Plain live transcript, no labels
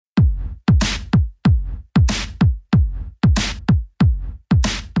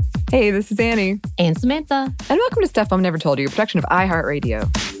Hey, this is Annie. And Samantha. And welcome to Stuff Mom Never Told You, a production of iHeartRadio.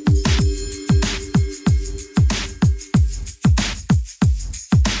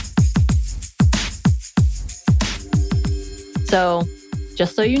 So,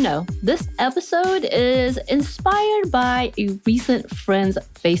 just so you know, this episode is inspired by a recent friend's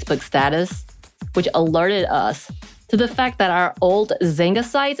Facebook status, which alerted us to the fact that our old Zynga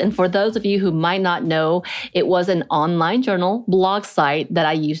sites, and for those of you who might not know, it was an online journal blog site that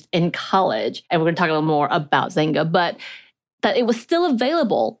I used in college. And we're going to talk a little more about Zynga, but that it was still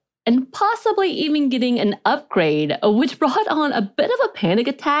available and possibly even getting an upgrade, which brought on a bit of a panic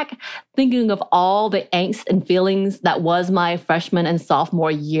attack, thinking of all the angst and feelings that was my freshman and sophomore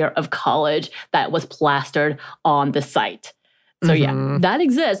year of college that was plastered on the site. So yeah, that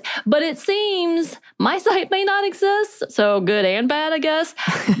exists. But it seems my site may not exist, so good and bad, I guess,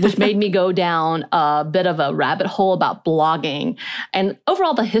 which made me go down a bit of a rabbit hole about blogging and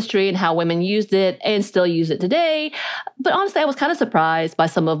overall the history and how women used it and still use it today. But honestly, I was kind of surprised by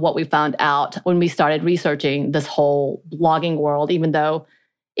some of what we found out when we started researching this whole blogging world, even though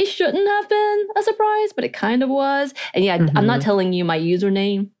it shouldn't have been a surprise, but it kind of was. And yeah, I'm not telling you my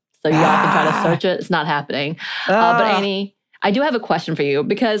username, so y'all can try to search it. It's not happening. But Annie, I do have a question for you,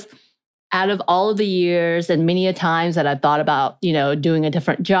 because out of all of the years and many a times that I've thought about, doing a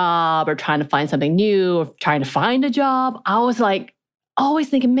different job or trying to find something new or trying to find a job, I was like always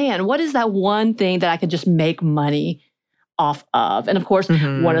thinking, man, what is that one thing that I could just make money off of? And of course,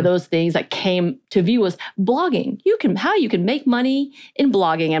 one of those things that came to view was blogging. How you can make money in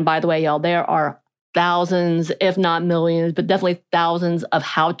blogging. And by the way, y'all, there are thousands, if not millions, but definitely thousands of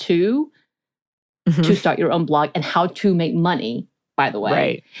how-to to start your own blog and how to make money, by the way.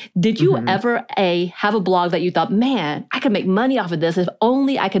 Right. Did you ever have a blog that you thought, man, I could make money off of this if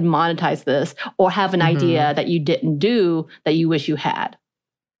only I could monetize this, or have an idea that you didn't do that you wish you had?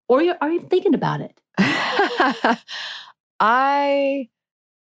 Or are you thinking about it? I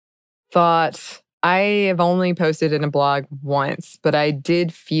thought I have only posted in a blog once, but I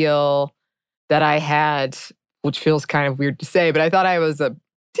did feel that I had, which feels kind of weird to say, but I thought I was a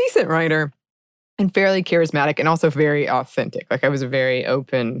decent writer and fairly charismatic and also very authentic. Like I was a very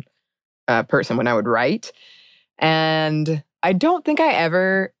open person when I would write. And I don't think I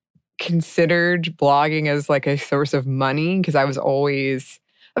ever considered blogging as like a source of money, because I was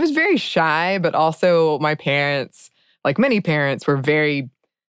very shy, but also my parents, like many parents, were very,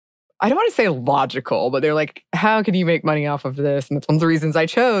 I don't want to say logical, but they're like, how can you make money off of this? And that's one of the reasons I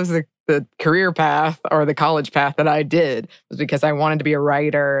chose the career path or the college path that I did, was because I wanted to be a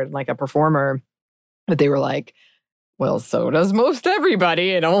writer and like a performer. But they were like, well, so does most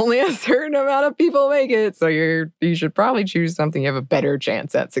everybody, and only a certain amount of people make it. So you should probably choose something you have a better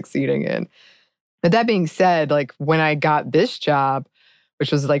chance at succeeding in. But that being said, like when I got this job,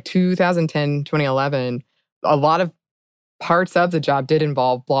 which was like 2010, 2011, a lot of parts of the job did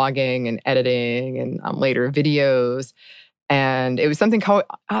involve blogging and editing and later videos. And it was something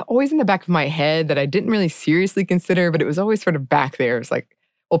always in the back of my head that I didn't really seriously consider, but it was always sort of back there. It's like,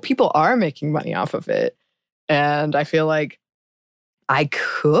 well, people are making money off of it. And I feel like I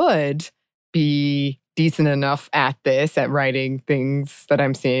could be decent enough at this, at writing things that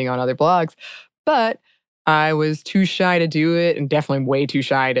I'm seeing on other blogs. But I was too shy to do it, and definitely way too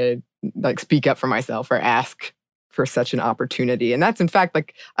shy to like speak up for myself or ask for such an opportunity. And that's, in fact,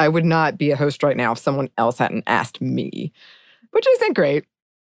 like I would not be a host right now if someone else hadn't asked me, which isn't great.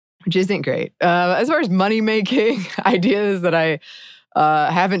 As far as money-making ideas that I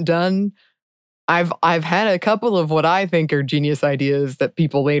haven't done, I've had a couple of what I think are genius ideas that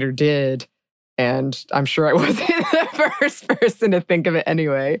people later did, and I'm sure I wasn't the first person to think of it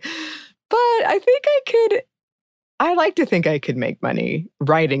anyway. But I like to think I could make money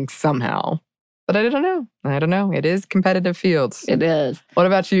writing somehow. But I don't know. It is competitive fields. It is. What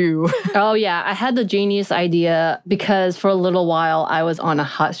about you? Oh, yeah. I had the genius idea because for a little while I was on a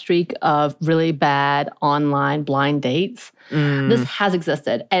hot streak of really bad online blind dates. This has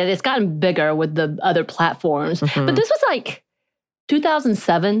existed, and it's gotten bigger with the other platforms. But this was like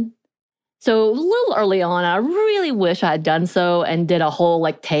 2007. So a little early on, I really wish I had done so and did a whole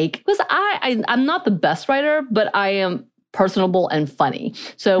take. Because I'm not the best writer, but I am personable and funny.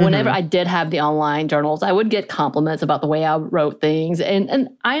 So whenever I did have the online journals, I would get compliments about the way I wrote things. And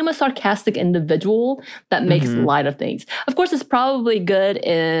I am a sarcastic individual that makes light of things. Of course, it's probably good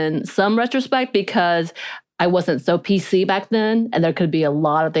in some retrospect because I wasn't so PC back then, and there could be a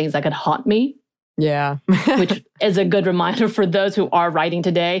lot of things that could haunt me. Yeah. Which is a good reminder for those who are writing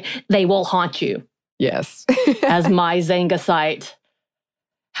today. They will haunt you. Yes. As my Zynga site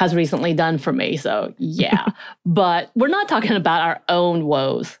has recently done for me. So yeah, but we're not talking about our own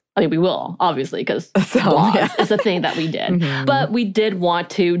woes. I mean, we will, obviously, because blogs is a thing that we did. But we did want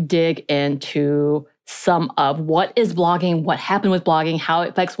to dig into some of what is blogging, what happened with blogging, how it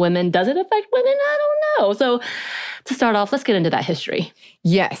affects women. Does it affect women? I don't know. So to start off, let's get into that history.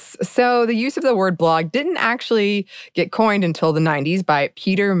 Yes. So the use of the word blog didn't actually get coined until the 90s by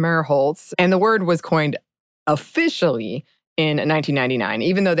Peter Merholtz, and the word was coined officially in 1999,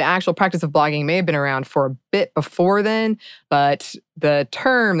 even though the actual practice of blogging may have been around for a bit before then, but the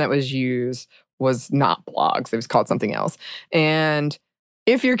term that was used was not blogs. It was called something else. And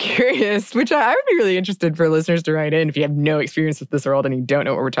if you're curious, which I would be really interested for listeners to write in if you have no experience with this world and you don't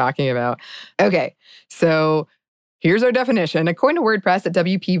know what we're talking about. Okay, so here's our definition. According to WordPress at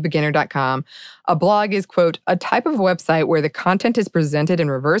wpbeginner.com, a blog is, quote, a type of website where the content is presented in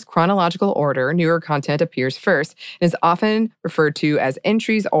reverse chronological order. Newer content appears first and is often referred to as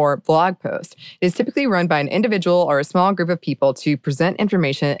entries or blog posts. It is typically run by an individual or a small group of people to present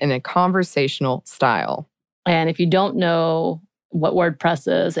information in a conversational style. And if you don't know what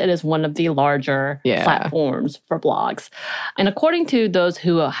WordPress is, it is one of the larger platforms for blogs. And according to those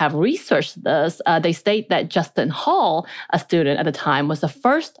who have researched this, they state that Justin Hall, a student at the time, was the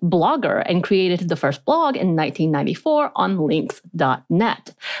first blogger and created the first blog in 1994 on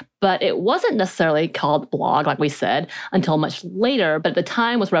links.net. But it wasn't necessarily called blog, like we said, until much later, but at the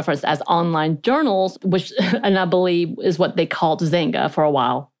time was referenced as online journals, which, and I believe is what they called Zynga for a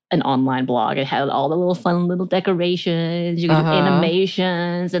while. An online blog. It had all the little fun little decorations, you could do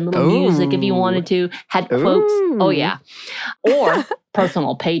animations and little music if you wanted to, had quotes. Oh, yeah. Or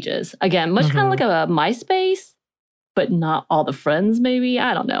personal pages. Again, much kind of like a MySpace, but not all the friends, maybe.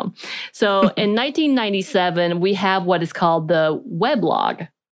 I don't know. So in 1997, we have what is called the weblog,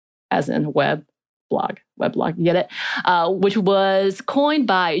 as in weblog, you get it? Which was coined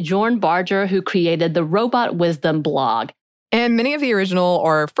by Jorn Barger, who created the Robot Wisdom blog. And many of the original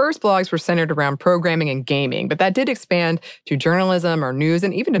or first blogs were centered around programming and gaming, but that did expand to journalism or news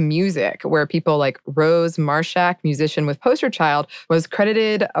and even to music, where people like Rose Marshak, musician with Poster Child, was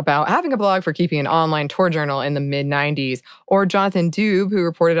credited about having a blog for keeping an online tour journal in the mid-90s, or Jonathan Dube, who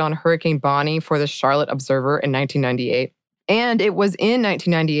reported on Hurricane Bonnie for the Charlotte Observer in 1998. And it was in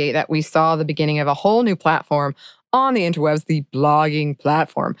 1998 that we saw the beginning of a whole new platform on the interwebs, the blogging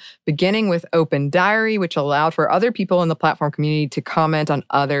platform, beginning with Open Diary, which allowed for other people in the platform community to comment on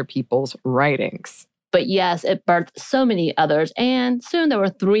other people's writings. But yes, it birthed so many others, and soon there were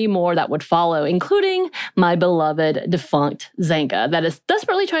 3 more that would follow, including my beloved defunct Zynga, that is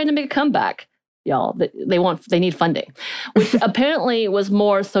desperately trying to make a comeback. Y'all, they need funding, which apparently was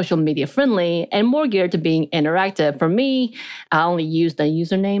more social media friendly and more geared to being interactive. For me, I only used the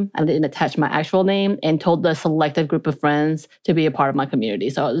username. I didn't attach my actual name and told the selective group of friends to be a part of my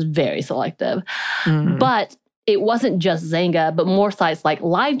community. So it was very selective. But it wasn't just Zynga, but more sites like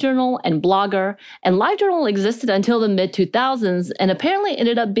LiveJournal and Blogger. And LiveJournal existed until the mid-2000s and apparently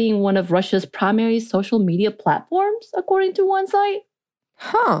ended up being one of Russia's primary social media platforms, according to one site.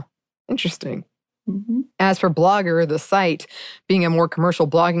 Huh. Interesting. As for Blogger, the site, being a more commercial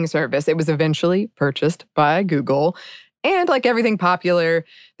blogging service, it was eventually purchased by Google. And like everything popular,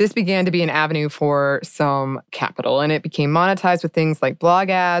 this began to be an avenue for some capital. And it became monetized with things like blog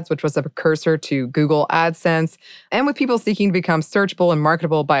ads, which was a precursor to Google AdSense, and with people seeking to become searchable and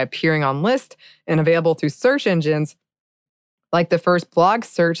marketable by appearing on lists and available through search engines, like the first blog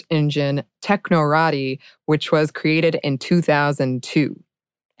search engine, Technorati, which was created in 2002.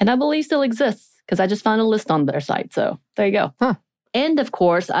 And I believe still exists, because I just found a list on their site. So there you go. And of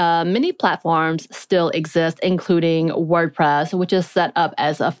course, many platforms still exist, including WordPress, which is set up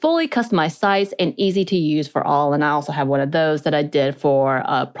as a fully customized site and easy to use for all. And I also have one of those that I did for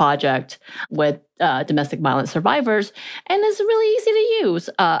a project with domestic violence survivors. And it's really easy to use.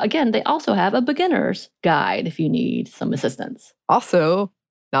 Again, they also have a beginner's guide if you need some assistance. Also,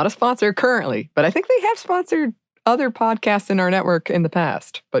 not a sponsor currently, but I think they have sponsored other podcasts in our network in the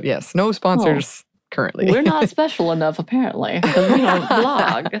past. But yes, no sponsors currently. We're not special enough, apparently, because we don't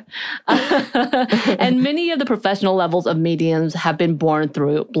blog. And many of the professional levels of mediums have been born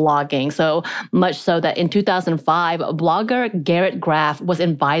through blogging. So much so that in 2005, blogger Garrett Graff was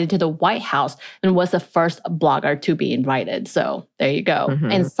invited to the White House and was the first blogger to be invited. So there you go.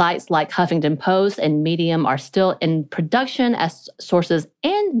 And sites like Huffington Post and Medium are still in production as sources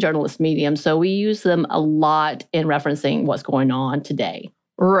and journalist mediums. So we use them a lot in referencing what's going on today.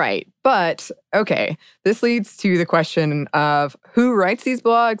 Right. But, okay, this leads to the question of who writes these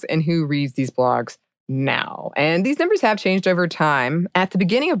blogs and who reads these blogs now. And these numbers have changed over time. At the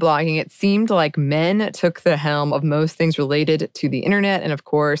beginning of blogging, it seemed like men took the helm of most things related to the internet. And of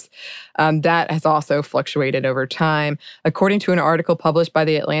course, that has also fluctuated over time. According to an article published by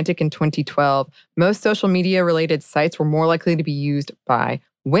The Atlantic in 2012, most social media related sites were more likely to be used by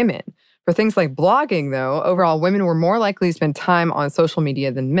women. For things like blogging, though, overall, women were more likely to spend time on social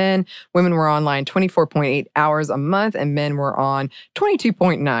media than men. Women were online 24.8 hours a month, and men were on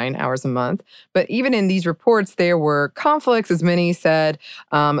 22.9 hours a month. But even in these reports, there were conflicts, as many said.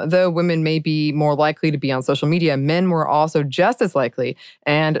 Though women may be more likely to be on social media, men were also just as likely,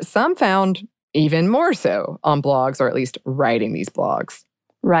 and some found even more so on blogs, or at least writing these blogs.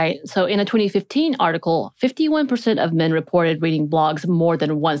 Right. So in a 2015 article, 51% of men reported reading blogs more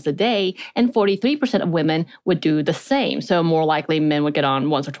than once a day, and 43% of women would do the same. So more likely men would get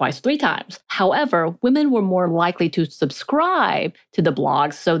on once or twice, 3 times. However, women were more likely to subscribe to the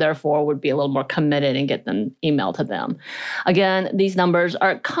blogs, so therefore would be a little more committed and get them emailed to them. Again, these numbers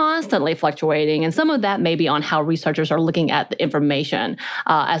are constantly fluctuating, and some of that may be on how researchers are looking at the information,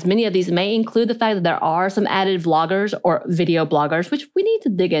 as many of these may include the fact that there are some added vloggers or video bloggers, which we need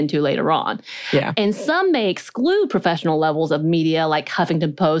to dig into later on. Yeah. And some may exclude professional levels of media like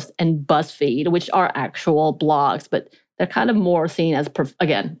Huffington Post and BuzzFeed, which are actual blogs, but they're kind of more seen as,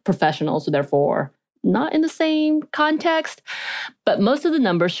 professional, so therefore not in the same context. But most of the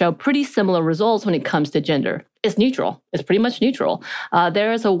numbers show pretty similar results when it comes to gender. It's neutral. It's pretty much neutral.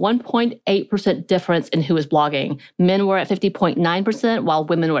 There is a 1.8% difference in who is blogging. Men were at 50.9%, while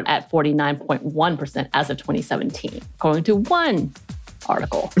women were at 49.1% as of 2017, according to one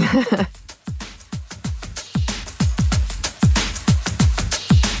article.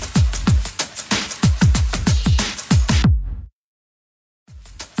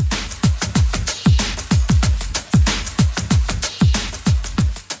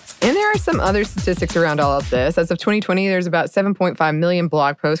 And there are some other statistics around all of this. As of 2020, there's about 7.5 million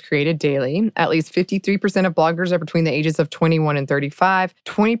blog posts created daily. At least 53% of bloggers are between the ages of 21 and 35.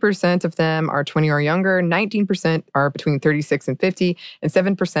 20% of them are 20 or younger. 19% are between 36 and 50. And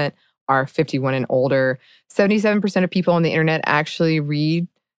 7% are 51 and older. 77% of people on the internet actually read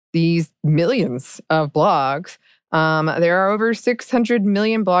these millions of blogs. There are over 600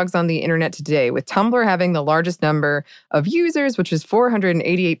 million blogs on the internet today, with Tumblr having the largest number of users, which is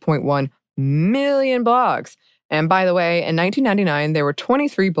 488.1 million blogs. And by the way, in 1999, there were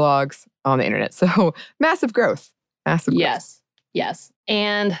 23 blogs on the internet. So massive growth. Massive growth. Yes.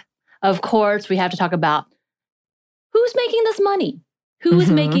 And of course, we have to talk about who's making this money.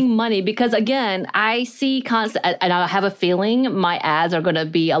 Who's making money? Because again, I see constant, and I have a feeling my ads are going to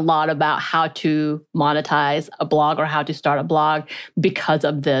be a lot about how to monetize a blog or how to start a blog because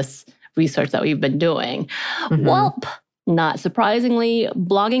of this research that we've been doing. Well, not surprisingly,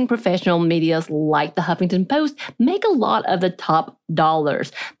 blogging professional medias like the Huffington Post make a lot of the top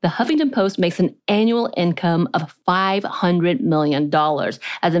dollars. The Huffington Post makes an annual income of $500 million.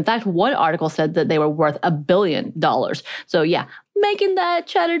 As in fact, one article said that they were worth $1 billion. So yeah, making that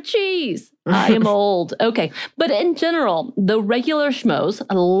cheddar cheese. I am old. Okay. But in general, the regular schmoes,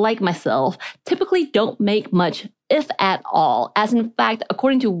 like myself, typically don't make much, if at all. As in fact,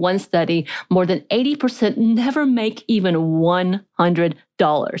 according to one study, more than 80% never make even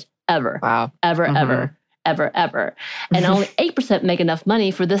 $100 ever. Wow. Ever. And only 8% make enough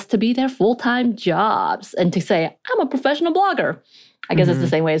money for this to be their full-time jobs and to say, I'm a professional blogger. I guess it's the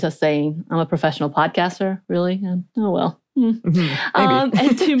same way as us saying, I'm a professional podcaster, really? Oh, well. And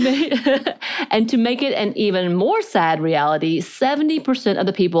to make it an even more sad reality, 70% of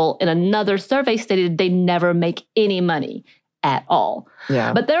the people in another survey stated they never make any money at all.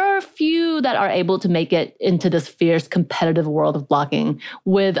 Yeah. But there are a few that are able to make it into this fierce competitive world of blogging,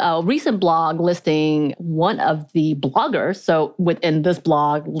 with a recent blog listing one of the bloggers, so within this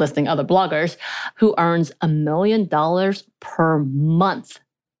blog listing other bloggers, who earns $1 million per month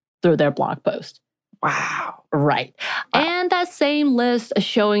through their blog post. Wow. Right. Wow. And that same list is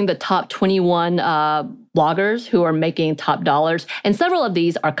showing the top 21 bloggers who are making top dollars. And several of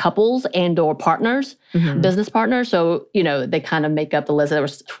these are couples and or partners, business partners. So, they kind of make up the list. There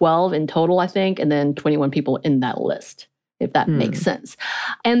was 12 in total, I think, and then 21 people in that list, if that makes sense.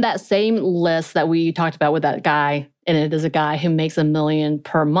 And that same list that we talked about with that guy, and it is a guy who makes $1 million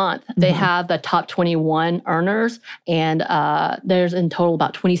per month. They have the top 21 earners, and there's in total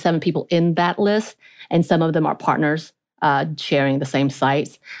about 27 people in that list. And some of them are partners sharing the same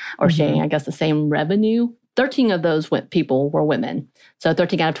sites or sharing, I guess, the same revenue. 13 of those people were women. So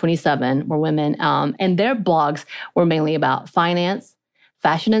 13 out of 27 were women. And their blogs were mainly about finance,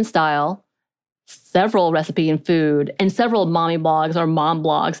 fashion and style, several recipe and food and several mommy blogs or mom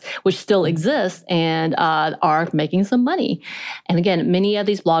blogs, which still exist and are making some money. And again, many of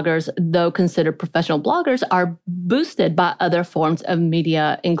these bloggers, though considered professional bloggers, are boosted by other forms of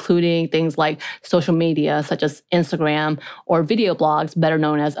media, including things like social media, such as Instagram, or video blogs, better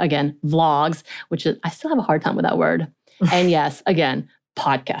known as, again, vlogs, which is, I still have a hard time with that word. And yes, again,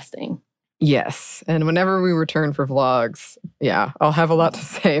 podcasting. Yes. And whenever we return for vlogs, yeah, I'll have a lot to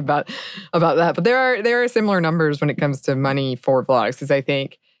say about that. But there are similar numbers when it comes to money for vlogs, because I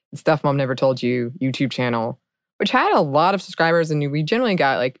think Stuff Mom Never Told You YouTube channel, which had a lot of subscribers, and we generally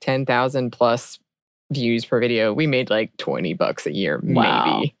got like 10,000 plus views per video. We made like $20 a year,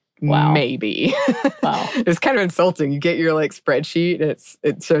 maybe. Wow. Maybe. Wow. It's kind of insulting. You get your like spreadsheet, and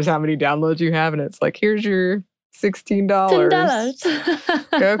it shows how many downloads you have, and it's like, here's your $16.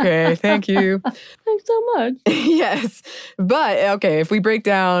 $10. Okay, thank you. Thanks so much. Yes. But okay, if we break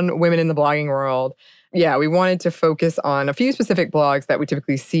down women in the blogging world, yeah, we wanted to focus on a few specific blogs that we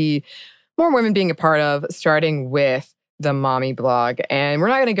typically see more women being a part of, starting with the mommy blog. And we're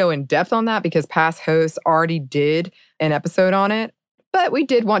not going to go in depth on that because past hosts already did an episode on it. But we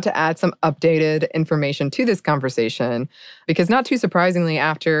did want to add some updated information to this conversation because, not too surprisingly,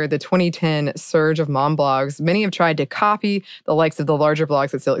 after the 2010 surge of mom blogs, many have tried to copy the likes of the larger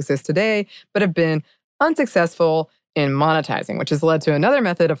blogs that still exist today, but have been unsuccessful in monetizing, which has led to another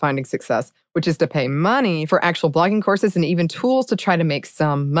method of finding success, which is to pay money for actual blogging courses and even tools to try to make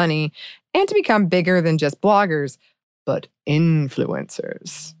some money and to become bigger than just bloggers, but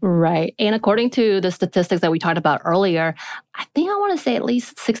influencers. Right. And according to the statistics that we talked about earlier, I think I want to say at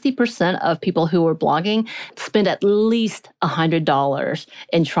least 60% of people who are blogging spend at least $100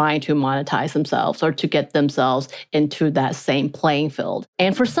 in trying to monetize themselves or to get themselves into that same playing field.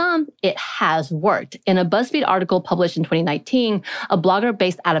 And for some, it has worked. In a BuzzFeed article published in 2019, a blogger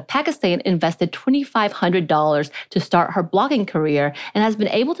based out of Pakistan invested $2,500 to start her blogging career and has been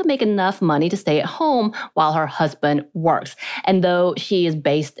able to make enough money to stay at home while her husband works. And though she is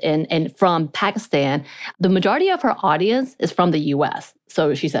based in from Pakistan, the majority of her audience is from the US.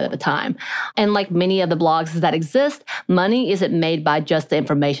 So she said at the time. And like many of the blogs that exist, money isn't made by just the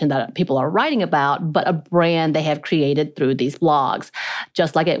information that people are writing about, but a brand they have created through these blogs.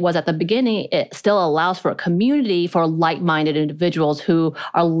 Just like it was at the beginning, it still allows for a community for like-minded individuals who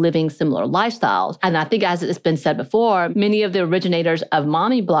are living similar lifestyles. And I think, as it's been said before, many of the originators of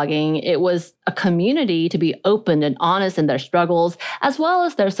mommy blogging, it was a community to be open and honest in their struggles, as well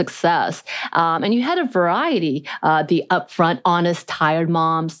as their success. And you had a variety, the upfront, honest, tired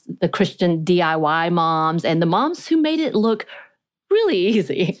moms, the Christian DIY moms, and the moms who made it look really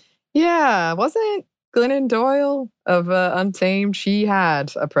easy. Yeah, wasn't Glennon Doyle of Untamed? She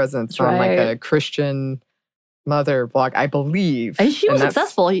had a presence on like a Christian mother blog, I believe. And she was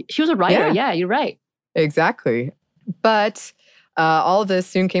successful. She was a writer. Yeah, you're right. Exactly. But all of this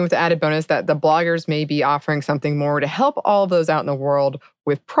soon came with the added bonus that the bloggers may be offering something more to help all of those out in the world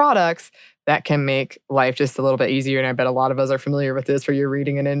with products that can make life just a little bit easier. And I bet a lot of us are familiar with this, where you're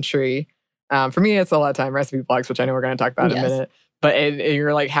reading an entry. For me, it's a lot of time recipe blogs, which I know we're going to talk about in a minute. But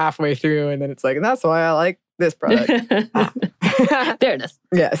you're like halfway through, and then it's like, and that's why I like this product. There it is.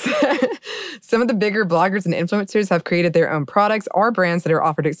 Yes. Some of the bigger bloggers and influencers have created their own products or brands that are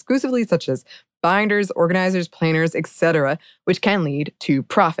offered exclusively, such as binders, organizers, planners, etc., which can lead to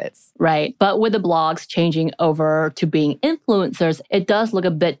profits. Right. But with the blogs changing over to being influencers, it does look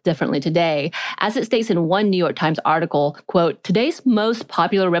a bit differently today. As it states in one New York Times article, quote, today's most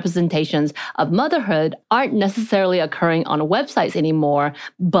popular representations of motherhood aren't necessarily occurring on websites anymore,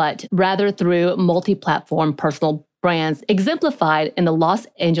 but rather through multi-platform personal brands exemplified in the Los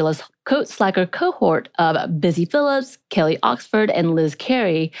Angeles Coat Slacker cohort of Busy Phillips, Kelly Oxford, and Liz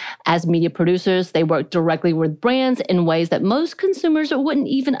Carey. As media producers, they work directly with brands in ways that most consumers wouldn't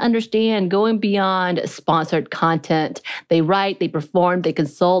even understand, going beyond sponsored content. They write, they perform, they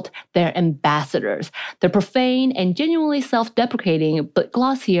consult, they're ambassadors. They're profane and genuinely self-deprecating, but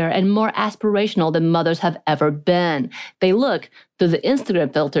glossier and more aspirational than mothers have ever been. They look, through the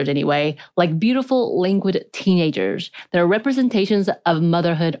Instagram filters anyway, like beautiful, languid teenagers. Their representations of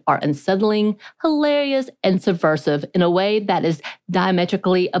motherhood are unsettling, hilarious, and subversive in a way that is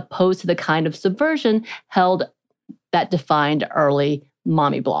diametrically opposed to the kind of subversion held that defined early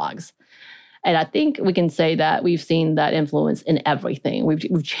mommy blogs. And I think we can say that we've seen that influence in everything.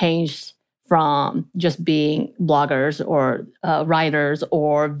 We've changed from just being bloggers or writers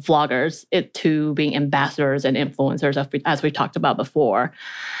or vloggers to being ambassadors and influencers, as we talked about before.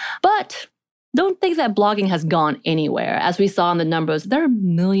 But don't think that blogging has gone anywhere. As we saw in the numbers, there are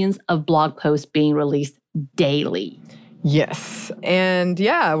millions of blog posts being released daily. Yes. And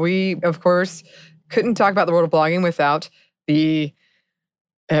yeah, we, of course, couldn't talk about the world of blogging without the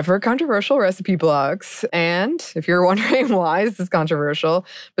ever controversial recipe blogs. And if you're wondering why is this controversial,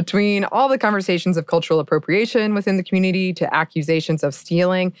 between all the conversations of cultural appropriation within the community to accusations of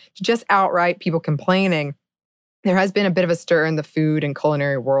stealing to just outright people complaining, there has been a bit of a stir in the food and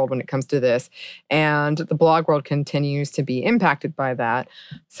culinary world when it comes to this, and the blog world continues to be impacted by that.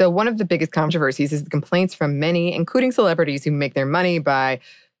 So one of the biggest controversies is the complaints from many, including celebrities who make their money by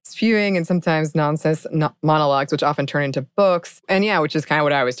spewing and sometimes nonsense monologues, which often turn into books. And yeah, which is kind of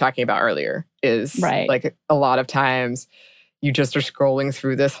what I was talking about earlier, is like a lot of times you just are scrolling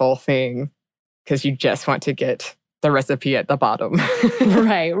through this whole thing because you just want to get the recipe at the bottom.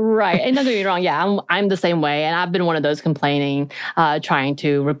 Right. And don't get me wrong. Yeah, I'm the same way. And I've been one of those complaining, trying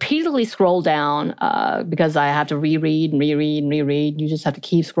to repeatedly scroll down because I have to reread. You just have to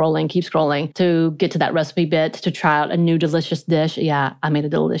keep scrolling to get to that recipe bit to try out a new delicious dish. Yeah, I made a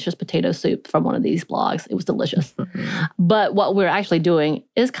delicious potato soup from one of these blogs. It was delicious. But what we're actually doing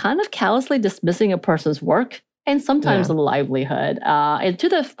is kind of callously dismissing a person's work and sometimes a livelihood. And to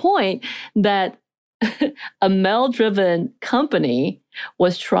the point that a male-driven company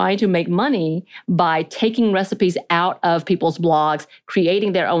was trying to make money by taking recipes out of people's blogs,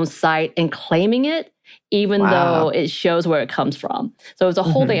 creating their own site, and claiming it, even though it shows where it comes from. So it was a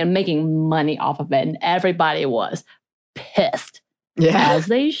whole thing and making money off of it, and everybody was pissed. Yeah, as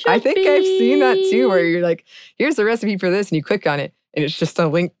they should I think be. I've seen that too, where you're like, here's the recipe for this, and you click on it, and it's just a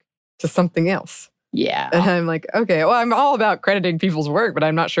link to something else. Yeah. And I'm like, okay, well, I'm all about crediting people's work, but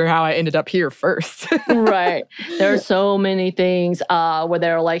I'm not sure how I ended up here first. Right. There are so many things where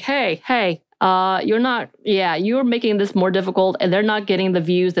they're like, hey, you're making this more difficult, and they're not getting the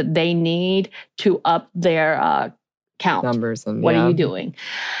views that they need to up their count. Numbers. And what are you doing?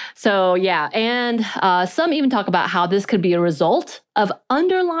 So, yeah. And some even talk about how this could be a result of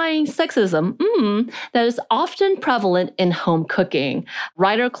underlying sexism that is often prevalent in home cooking.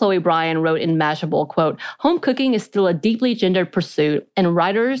 Writer Chloe Bryan wrote in Mashable, quote, "Home cooking is still a deeply gendered pursuit, and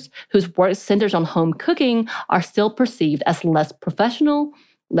writers whose work centers on home cooking are still perceived as less professional,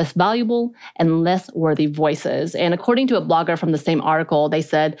 less valuable, and less worthy voices." And according to a blogger from the same article, they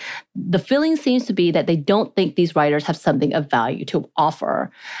said, the feeling seems to be that they don't think these writers have something of value to offer.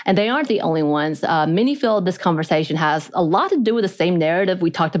 And they aren't the only ones. Many feel this conversation has a lot to do with the same narrative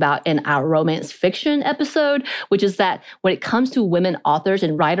we talked about in our romance fiction episode, which is that when it comes to women authors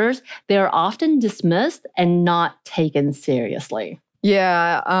and writers, they are often dismissed and not taken seriously.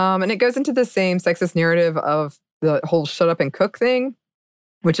 Yeah, and it goes into the same sexist narrative of the whole shut up and cook thing,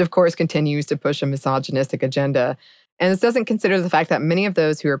 which of course continues to push a misogynistic agenda. And this doesn't consider the fact that many of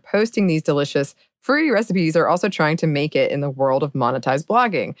those who are posting these delicious free recipes are also trying to make it in the world of monetized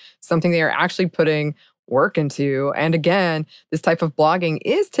blogging, something they are actually putting work into. And again, this type of blogging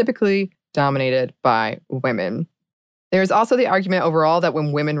is typically dominated by women. There's also the argument overall that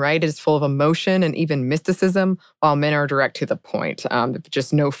when women write, it is full of emotion and even mysticism, while men are direct to the point,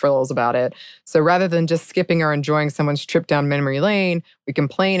 just no frills about it. So rather than just skipping or enjoying someone's trip down memory lane, we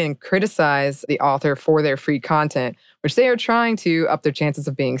complain and criticize the author for their free content, which they are trying to up their chances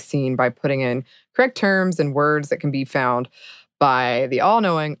of being seen by putting in correct terms and words that can be found by the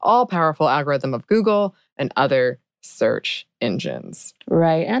all-knowing, all-powerful algorithm of Google and other search engines.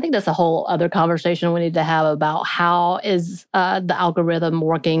 Right. And I think that's a whole other conversation we need to have about how is the algorithm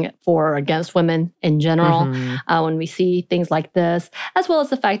working for or against women in general when we see things like this, as well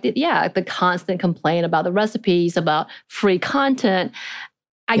as the fact that, the constant complaint about the recipes, about free content.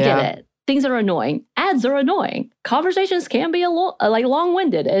 I get it. Things are annoying. Ads are annoying. Conversations can be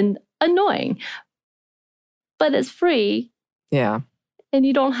long-winded and annoying. But it's free. Yeah. And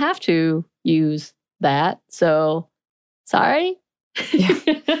you don't have to use that. So, sorry.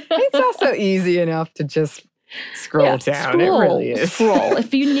 It's also easy enough to just scroll down. It really is. Scroll.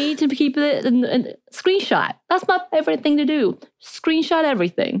 If you need to keep it and screenshot. That's my favorite thing to do. Screenshot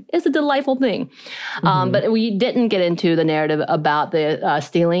everything. It's a delightful thing. But we didn't get into the narrative about the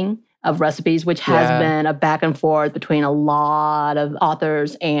stealing of recipes, which has been a back and forth between a lot of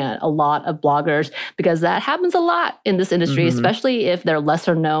authors and a lot of bloggers, because that happens a lot in this industry, especially if they're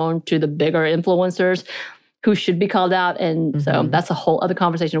lesser known to the bigger influencers who should be called out. And so that's a whole other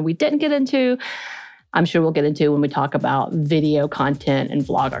conversation we didn't get into. I'm sure we'll get into when we talk about video content and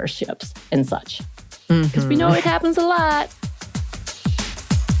vloggerships and such. Because we know it happens a lot.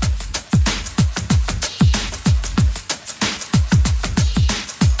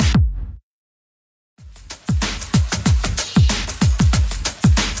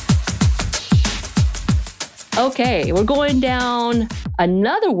 Okay, we're going down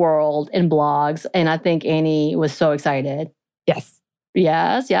another world in blogs. And I think Annie was so excited. Yes.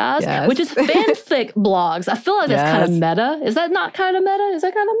 Yes. Which is fanfic blogs. I feel like that's kind of meta. Is that not kind of meta? Is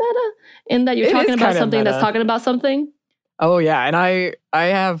that kind of meta? In that you're talking about something that's talking about something? Oh, yeah. And I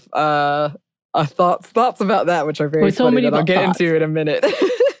have thoughts about that, which are very funny that I'll get into in a minute.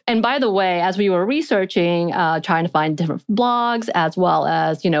 And by the way, as we were researching, trying to find different blogs, as well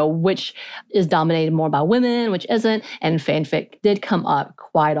as, which is dominated more by women, which isn't, and fanfic did come up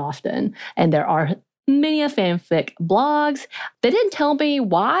quite often. And there are many fanfic blogs. They didn't tell me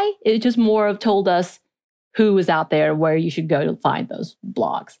why. It just more of told us who is out there, where you should go to find those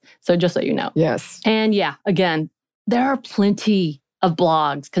blogs. So just so you know. Yes. And yeah, again, there are plenty of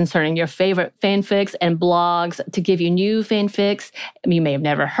blogs concerning your favorite fanfics and blogs to give you new fanfics you may have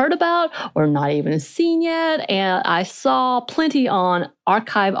never heard about or not even seen yet. And I saw plenty on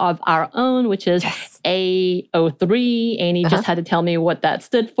Archive of Our Own, which is A03. Annie just had to tell me what that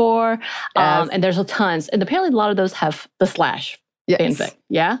stood for. And there's tons. And apparently a lot of those have the slash fanfic.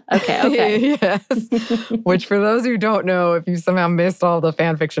 Yeah? Okay. Yes. Which for those who don't know, if you somehow missed all the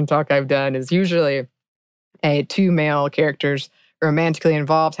fanfiction talk I've done, is usually two male characters romantically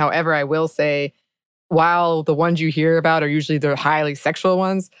involved. However, I will say, while the ones you hear about are usually the highly sexual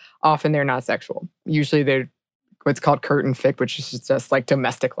ones, often they're not sexual. Usually they're what's called curtain fic, which is just like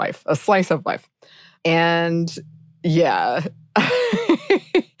domestic life, a slice of life. And yeah,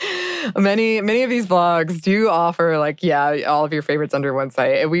 many of these blogs do offer all of your favorites under one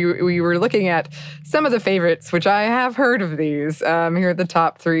site. We were looking at some of the favorites, which I have heard of these. Here are the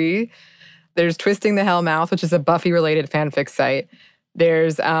top 3. There's Twisting the Hell Mouth, which is a Buffy-related fanfic site.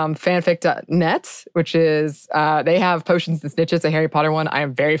 There's fanfic.net, which is, they have Potions and Snitches, a Harry Potter one. I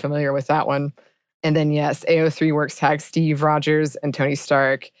am very familiar with that one. And then, yes, AO3 Works tags Steve Rogers and Tony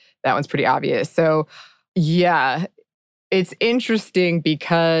Stark. That one's pretty obvious. So, yeah, it's interesting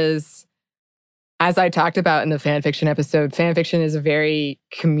because, as I talked about in the fanfiction episode, fanfiction is a very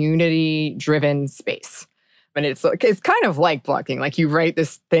community-driven space. And it's kind of like blogging. Like you write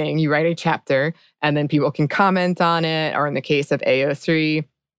this thing, you write a chapter, and then people can comment on it. Or in the case of AO3,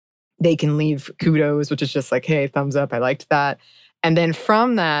 they can leave kudos, which is just like, hey, thumbs up, I liked that. And then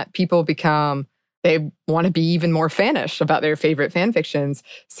from that, people they want to be even more fanish about their favorite fan fictions.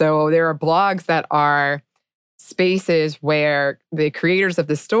 So there are blogs that are spaces where the creators of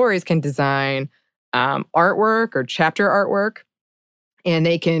the stories can design artwork or chapter artwork, and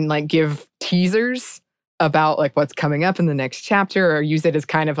they can give teasers about what's coming up in the next chapter, or use it as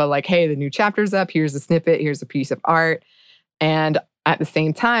kind of a hey, the new chapter's up, here's a snippet, here's a piece of art. And at the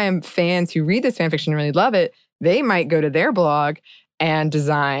same time, fans who read this fanfiction and really love it, they might go to their blog and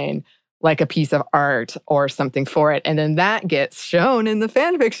design a piece of art or something for it. And then that gets shown in the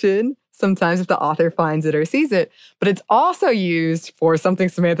fanfiction, sometimes if the author finds it or sees it. But it's also used for something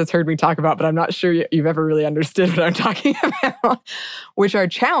Samantha's heard me talk about, but I'm not sure you've ever really understood what I'm talking about, which are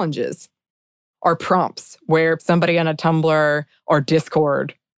challenges. Or prompts where somebody on a Tumblr or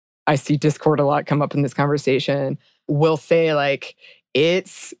Discord, I see Discord a lot come up in this conversation, will say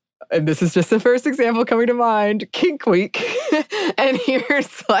it's, and this is just the first example coming to mind, Kink Week. And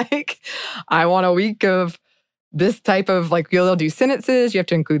here's I want a week of this type of they'll do sentences, you have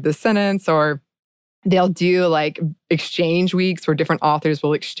to include the sentence, or they'll do exchange weeks where different authors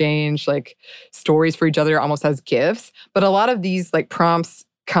will exchange stories for each other almost as gifts. But a lot of these prompts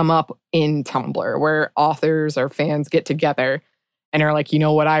come up in Tumblr where authors or fans get together and are you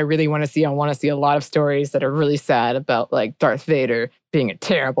know what I really want to see? I want to see a lot of stories that are really sad about Darth Vader being a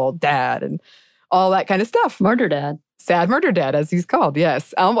terrible dad and all that kind of stuff. Murder dad. Sad murder dad, as he's called,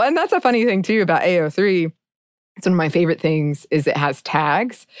 yes. And that's a funny thing too about AO3. It's one of my favorite things is it has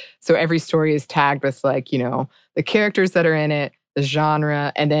tags. So every story is tagged with the characters that are in it, the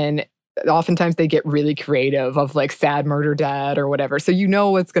genre, and then oftentimes they get really creative of sad murder dad or whatever. So you know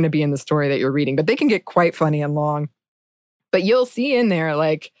what's going to be in the story that you're reading, but they can get quite funny and long. But you'll see in there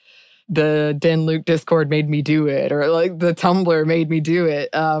the Den Luke Discord made me do it, or the Tumblr made me do it.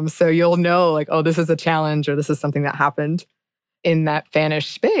 So you'll know oh, this is a challenge or this is something that happened in that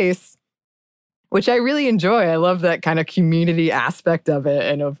fanish space, which I really enjoy. I love that kind of community aspect of it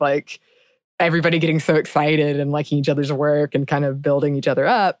and of everybody getting so excited and liking each other's work and kind of building each other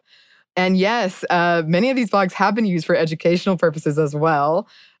up. And yes, many of these blogs have been used for educational purposes as well,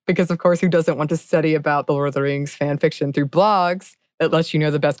 because of course, who doesn't want to study about the Lord of the Rings fan fiction through blogs that lets you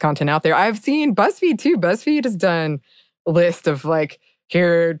know the best content out there? I've seen BuzzFeed too. BuzzFeed has done a list of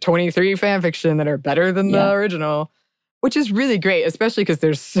here are 23 fan fiction that are better than the original, which is really great, especially because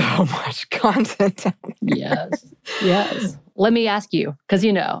there's so much content out there. Yes. Let me ask you, because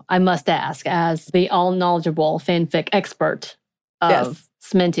I must ask, as the all-knowledgeable fanfic expert of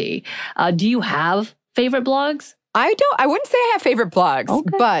Sminty. Do you have favorite blogs? I wouldn't say I have favorite blogs,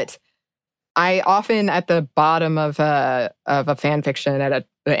 but I often at the bottom of a fan fiction at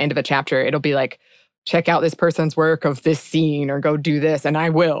the end of a chapter, it'll be like, check out this person's work of this scene or go do this. And I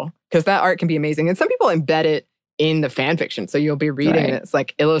will, because that art can be amazing. And some people embed it in the fan fiction. So you'll be reading and it's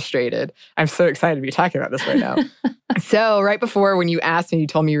like illustrated. I'm so excited to be talking about this right now. So right before when you asked me, you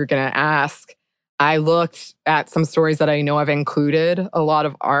told me you were going to ask, I looked at some stories that I know I've included a lot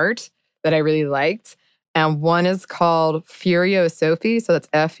of art that I really liked. And one is called Furiosophie. So that's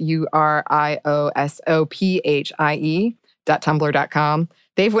FURIOSOPHIE.tumblr.com.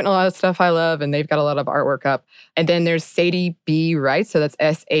 They've written a lot of stuff I love, and they've got a lot of artwork up. And then there's Sadie B. Writes. So that's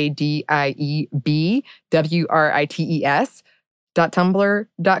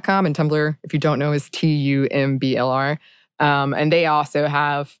SADIEBWRITES.tumblr.com. And Tumblr, if you don't know, is TUMBLR. And they also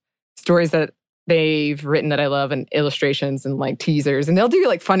have stories that they've written that I love and illustrations and like teasers. And they'll do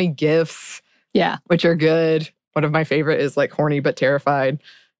like funny GIFs. Yeah. Which are good. One of my favorite is like Horny But Terrified.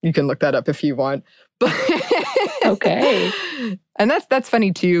 You can look that up if you want. Okay. And that's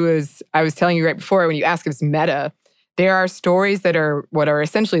funny too, as I was telling you right before, when you ask if it's meta, there are stories that are what are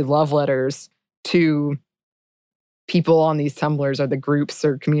essentially love letters to people on these Tumblrs or the groups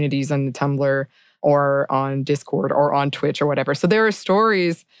or communities on the Tumblr or on Discord or on Twitch or whatever. So there are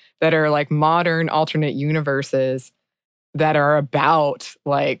stories that are like modern alternate universes that are about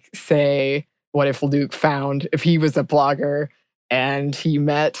like, say, what if Luke found, if he was a blogger and he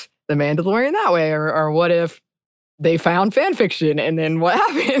met the Mandalorian that way, or what if they found fan fiction and then what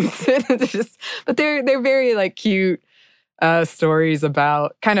happens? But they're very like cute stories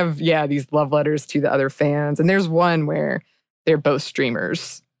about kind of, these love letters to the other fans. And there's one where they're both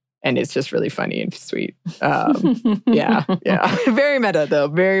streamers and it's just really funny and sweet. Yeah. Very meta though.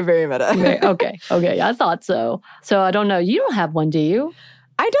 Very, very meta. Okay. I thought so. So I don't know. You don't have one, do you?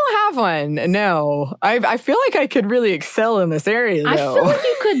 I don't have one. No. I feel like I could really excel in this area, though. I feel like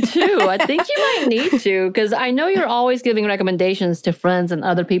you could, too. I think you might need to, because I know you're always giving recommendations to friends and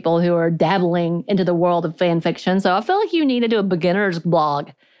other people who are dabbling into the world of fan fiction. So I feel like you need to do a beginner's blog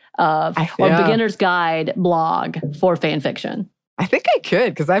or beginner's guide blog for fan fiction. I think I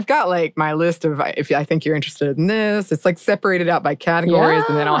could, because I've got like my list of, if I think you're interested in this, it's like separated out by categories,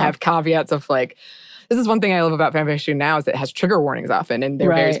 and then I'll have caveats of like, this is one thing I love about fanfiction now is it has trigger warnings often, and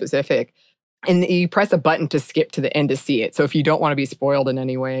they're very specific. And you press a button to skip to the end to see it. So if you don't want to be spoiled in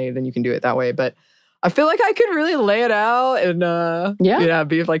any way, then you can do it that way. But I feel like I could really lay it out and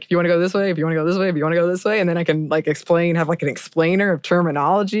be like, if you want to go this way, if you want to go this way, if you want to go this way. And then I can like explain, have like an explainer of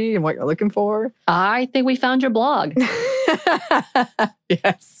terminology and what you're looking for. I think we found your blog.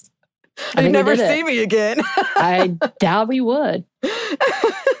 Yes. You'd never see me again. I doubt we would.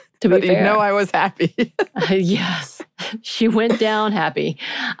 To be fair. You know I was happy. Yes. She went down happy.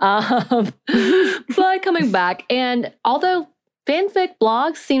 But coming back, and although fanfic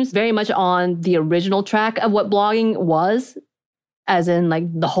blogs seems very much on the original track of what blogging was, as in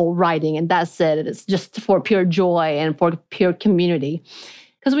like the whole writing, and that's it. It's just for pure joy and for pure community.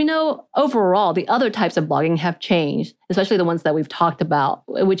 Because we know overall the other types of blogging have changed, especially the ones that we've talked about,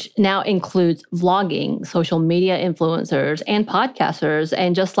 which now includes vlogging, social media influencers, and podcasters.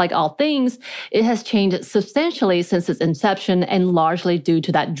 And just like all things, it has changed substantially since its inception, and largely due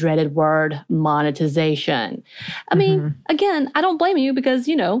to that dreaded word, monetization. I mean, again, I don't blame you because,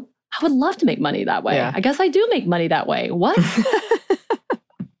 I would love to make money that way. Yeah. I guess I do make money that way. What?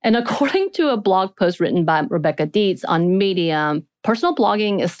 And according to a blog post written by Rebecca Dietz on Medium, personal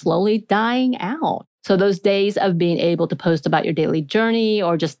blogging is slowly dying out. So those days of being able to post about your daily journey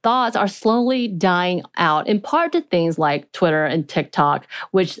or just thoughts are slowly dying out, in part to things like Twitter and TikTok,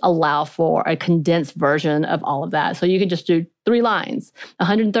 which allow for a condensed version of all of that. So you can just do 3 lines,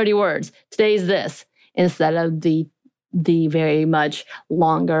 130 words. Today's this, instead of the very much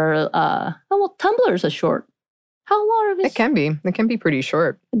longer, Tumblr's a short. How long is it? It can be pretty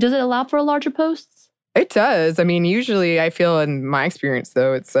short. Does it allow for larger posts? It does. I mean, usually I feel in my experience,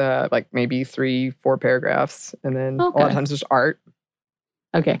 though, it's like maybe 3-4 paragraphs, and then a lot of times there's art.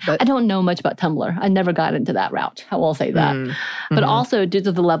 Okay. But I don't know much about Tumblr. I never got into that route. I will say that. But also due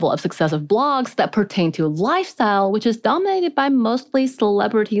to the level of success of blogs that pertain to lifestyle, which is dominated by mostly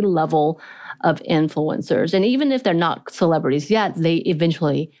celebrity level of influencers. And even if they're not celebrities yet, they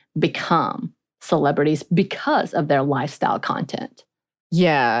eventually become celebrities because of their lifestyle content.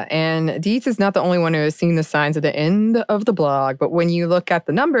 Yeah, and Dietz is not the only one who has seen the signs at the end of the blog, but when you look at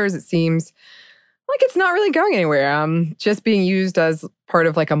the numbers, it seems Like, it's not really going anywhere. Just being used as part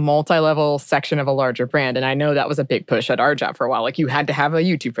of like a multi-level section of a larger brand. And I know that was a big push at our job for a while. Like, you had to have a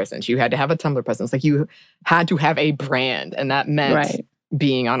YouTube presence. You had to have a Tumblr presence. Like, you had to have a brand. And that meant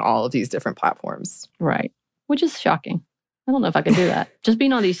being on all of these different platforms. Right. Which is shocking. I don't know if I can do that. Just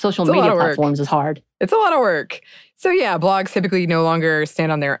being on these social media platforms is hard. It's a lot of work. So yeah, blogs typically no longer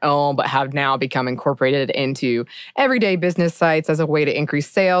stand on their own, but have now become incorporated into everyday business sites as a way to increase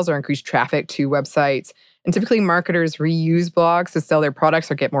sales or increase traffic to websites. And typically marketers reuse blogs to sell their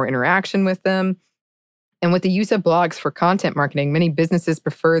products or get more interaction with them. And with the use of blogs for content marketing, many businesses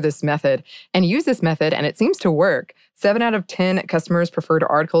prefer this method and use this method, and it seems to work. 7 out of 10 customers preferred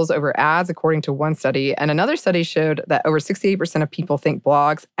articles over ads, according to one study. And another study showed that over 68% of people think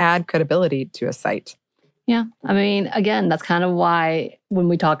blogs add credibility to a site. Yeah. I mean, again, that's kind of why when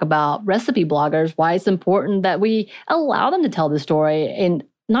we talk about recipe bloggers, why it's important that we allow them to tell the story, and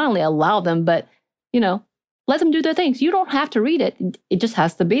not only allow them, but, let them do their things. You don't have to read it. It just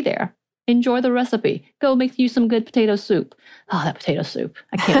has to be there. Enjoy the recipe. Go make you some good potato soup. Oh, that potato soup.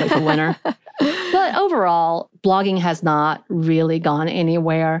 I can't wait for winter. But overall, blogging has not really gone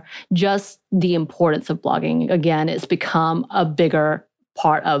anywhere. Just the importance of blogging, again, it's become a bigger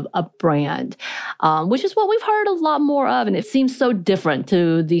part of a brand, which is what we've heard a lot more of. And it seems so different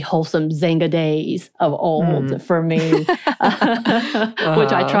to the wholesome Zanga days of old for me, which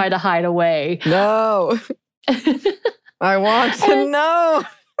I try to hide away. No. I want to know.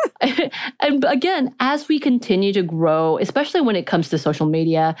 And again, as we continue to grow, especially when it comes to social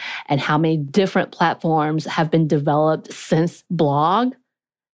media and how many different platforms have been developed since blog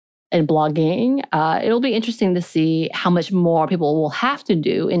and blogging, it'll be interesting to see how much more people will have to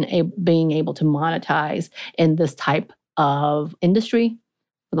do in being able to monetize in this type of industry,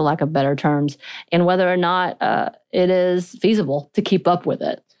 for the lack of better terms, and whether or not it is feasible to keep up with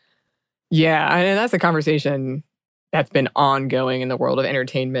it. Yeah, and that's a conversation that's been ongoing in the world of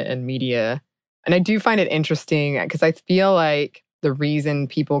entertainment and media. And I do find it interesting because I feel like the reason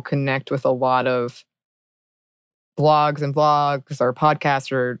people connect with a lot of blogs and vlogs or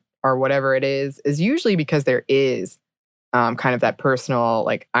podcasts or whatever it is usually because there is kind of that personal,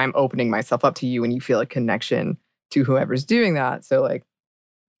 like, I'm opening myself up to you and you feel a connection to whoever's doing that. So like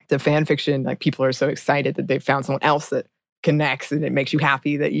the fan fiction, like, people are so excited that they've found someone else that connects, and it makes you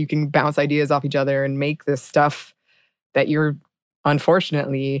happy that you can bounce ideas off each other and make this stuff that you're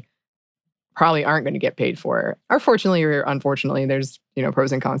unfortunately probably aren't going to get paid for. Or fortunately or unfortunately, there's,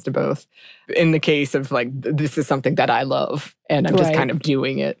 pros and cons to both. In the case of like, this is something that I love and I'm just kind of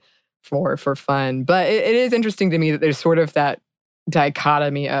doing it for fun. But it is interesting to me that there's sort of that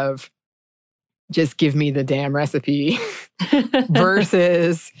dichotomy of just give me the damn recipe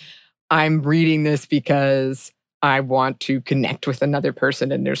versus I'm reading this because I want to connect with another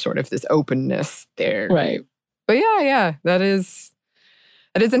person, and there's sort of this openness there. Right. But yeah, that is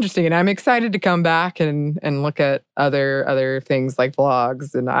interesting, and I'm excited to come back and look at other things like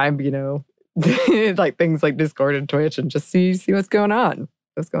vlogs, and I'm like things like Discord and Twitch, and just see what's going on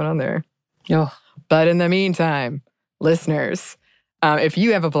there. Oh. But in the meantime, listeners, if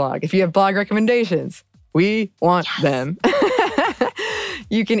you have a blog, if you have blog recommendations, we want them.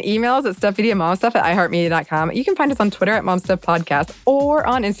 You can email us at stuffmedia@momstuff@iheartmedia.com. You can find us on Twitter at momstuffpodcast or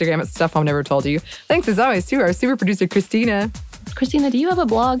on Instagram at Stuff Mom Never Told You. Thanks as always to our super producer, Christina. Christina, do you have a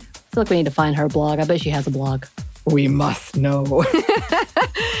blog? I feel like we need to find her blog. I bet she has a blog. We must know.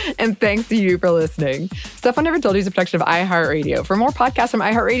 And thanks to you for listening. Stuff I Never Told You is a production of iHeartRadio. For more podcasts from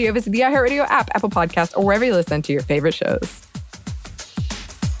iHeartRadio, visit the iHeartRadio app, Apple Podcasts, or wherever you listen to your favorite shows.